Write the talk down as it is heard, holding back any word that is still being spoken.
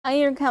A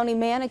Iron County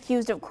man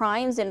accused of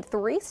crimes in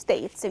 3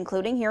 states,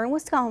 including here in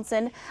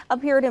Wisconsin,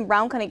 appeared in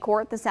Brown County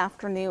Court this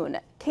afternoon.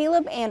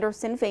 Caleb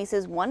Anderson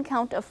faces 1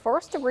 count of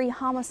first-degree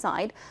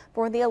homicide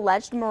for the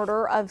alleged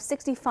murder of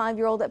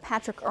 65-year-old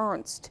Patrick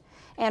Ernst.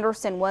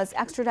 Anderson was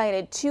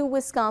extradited to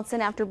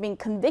Wisconsin after being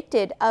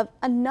convicted of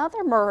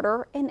another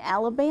murder in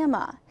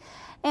Alabama.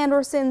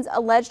 Anderson's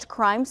alleged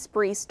crime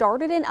spree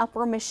started in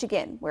Upper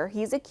Michigan, where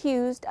he's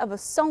accused of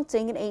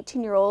assaulting an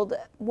 18-year-old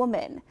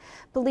woman.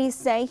 Police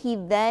say he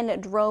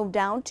then drove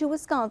down to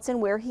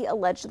Wisconsin, where he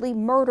allegedly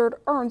murdered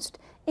Ernst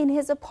in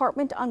his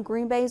apartment on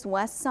Green Bay's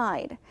west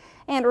side.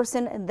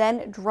 Anderson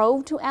then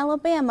drove to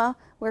Alabama,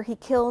 where he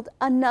killed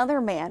another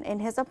man in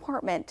his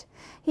apartment.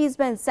 He's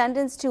been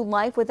sentenced to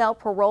life without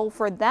parole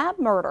for that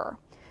murder.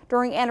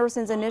 During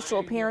Anderson's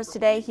initial appearance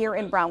today here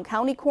in Brown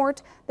County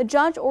Court, the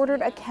judge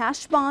ordered a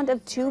cash bond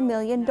of $2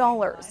 million.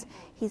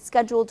 He's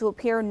scheduled to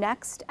appear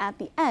next at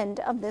the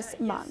end of this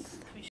month.